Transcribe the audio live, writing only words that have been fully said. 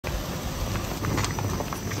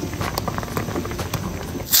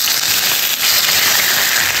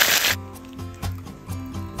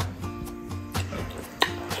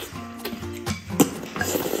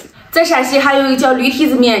在陕西还有一个叫驴蹄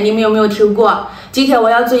子面，你们有没有听过？今天我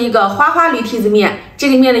要做一个花花驴蹄子面，这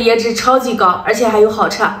个面的颜值超级高，而且还有好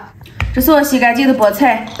吃。这是我洗干净的菠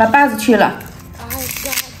菜，把把子去了。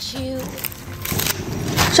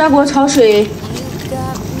上锅焯水，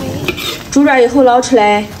煮软以后捞出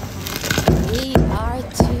来，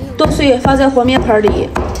剁碎放在和面盆里，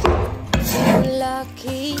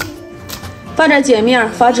放点碱面，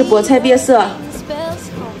防止菠菜变色。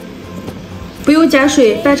不用加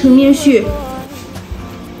水，拌成面絮。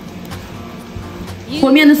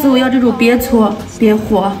和面的时候要这种边搓边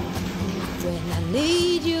和。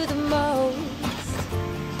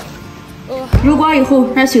揉光以后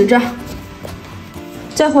让醒着。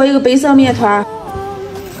再和一个白色面团，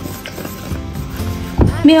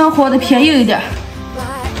面要和的偏硬一点。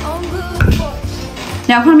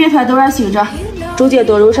两块面团都让醒着，中间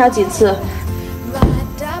多揉上几次。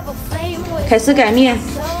开始擀面，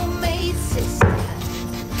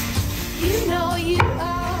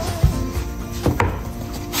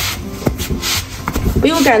不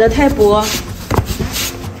用擀得太薄。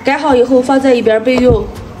擀好以后放在一边备用，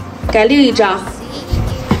擀另一张。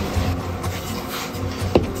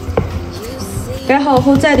擀好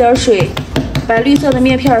后蘸点水，把绿色的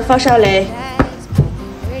面片放上来，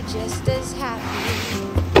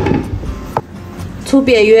从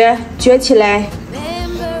边缘卷起来，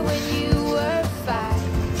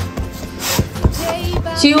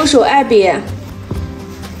先用手按扁，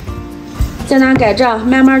再拿擀杖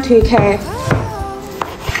慢慢推开。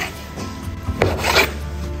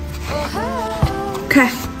看，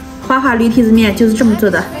花花驴蹄子面就是这么做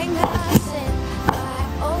的。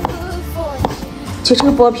切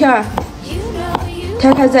成薄片，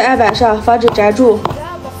摊开在案板上，防止粘住。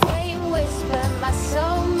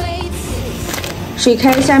水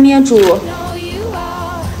开下面煮。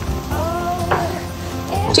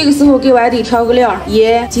这个时候给碗底调个料，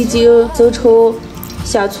盐、鸡精、生抽、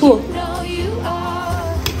香醋。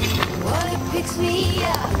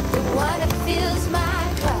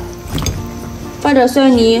放点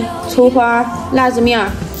蒜泥、葱花、辣子面，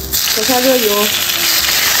搁上热油。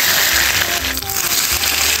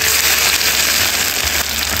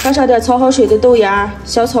放上点焯好水的豆芽、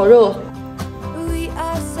小炒肉，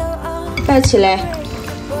拌起来。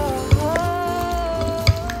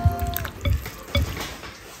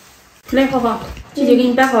来，浩浩，姐姐给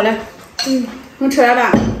你拌好了。能吃了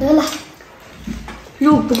吧？得了。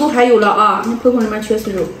肉不够还有了啊，那盆盆里面全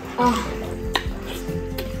是肉。啊。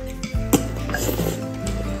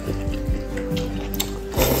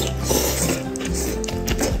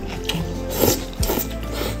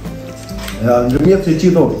哎呀，你这面太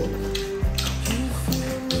劲道了，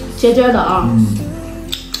尖尖的啊，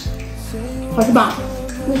好吃吧？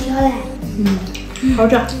不挑嘞，好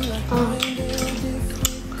吃。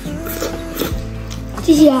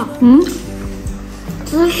姐姐，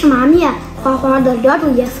这是什么面？花花的两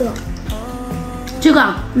种颜色。这个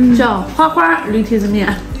叫花花驴蹄子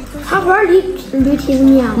面。花花驴蹄子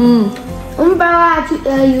面。我们班啊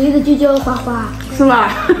有一个就叫花花，是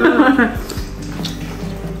吧？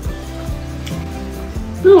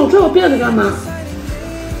我这我辫子干嘛？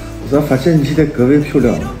我咋发现你现在格外漂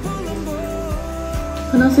亮了？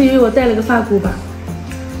可能是因为我戴了个发箍吧。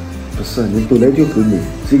不是，你本来就很美，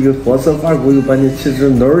这个黄色发箍又把你气质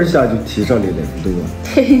挠一下就提上来了，对吧？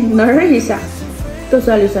嘿，挠一下，都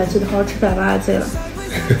酸里酸气的，好吃板娃菜了。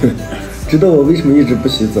知道我为什么一直不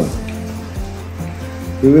洗澡？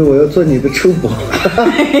因为我要做你的臭宝。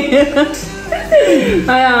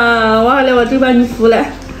哎呀，完了，我真把你服了。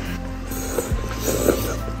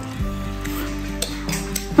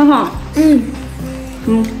很好。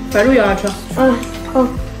把肉咬下吃。好。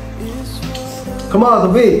Come on，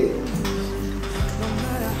 准备。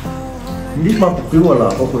你为什么不回我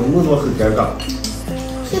了？我回你我很尴尬。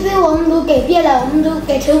现在我们都改变了，我们都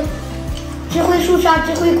改成智慧树上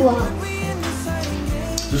智慧果。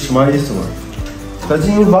这什么意思嘛？咱今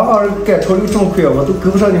天娃娃赶潮流这么快，我都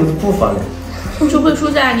跟不上你们的步伐了。智慧树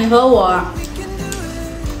下，你和我。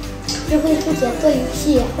智慧树下做游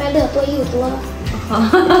戏，欢乐多又多。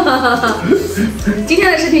今天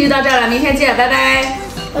的视频就到这儿了，明天见，拜拜。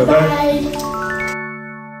拜拜。